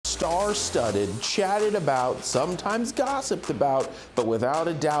star-studded, chatted about, sometimes gossiped about, but without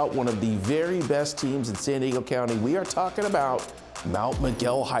a doubt, one of the very best teams in San Diego County. We are talking about Mount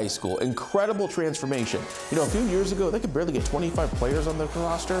Miguel High School. Incredible transformation. You know, a few years ago, they could barely get 25 players on their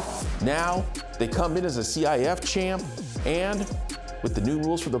roster. Now, they come in as a CIF champ, and with the new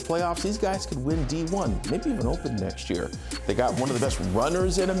rules for the playoffs, these guys could win D1, maybe even open next year. They got one of the best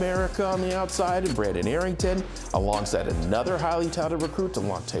runners in America on the outside in Brandon Arrington, alongside another highly touted recruit,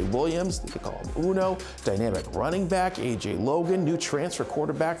 Delonte Williams. They could call him Uno. Dynamic running back, AJ Logan, new transfer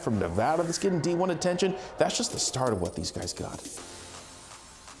quarterback from Nevada that's getting D1 attention. That's just the start of what these guys got.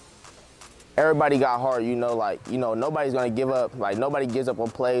 Everybody got hard, nobody's gonna give up. Like, nobody gives up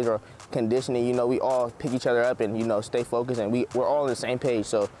on plays or conditioning. We all pick each other up and, stay focused, and we're all on the same page,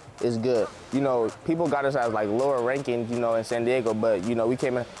 so it's good. People got us as like lower ranking, in San Diego, but, we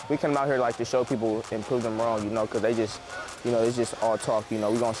came out here like to show people and prove them wrong, because they just, it's just all talk, we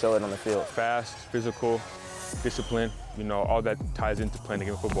gonna show it on the field. Fast, physical, discipline, all that ties into playing the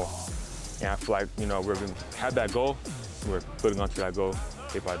game of football. And I feel like, we're gonna have that goal, we're putting onto that goal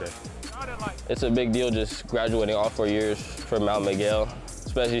day by day. It's a big deal just graduating all 4 years from Mount Miguel,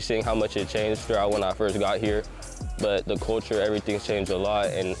 especially seeing how much it changed throughout when I first got here. But the culture, everything's changed a lot,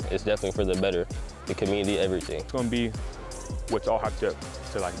 and it's definitely for the better. The community, everything. It's gonna be what's all hyped up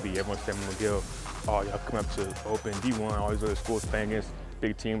to like be. Everyone's saying Miguel, oh, y'all come up to open D1, all these other schools playing against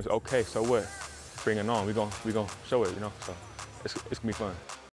big teams. Okay, so what? Bring it on. We're gonna show it, so it's gonna be fun.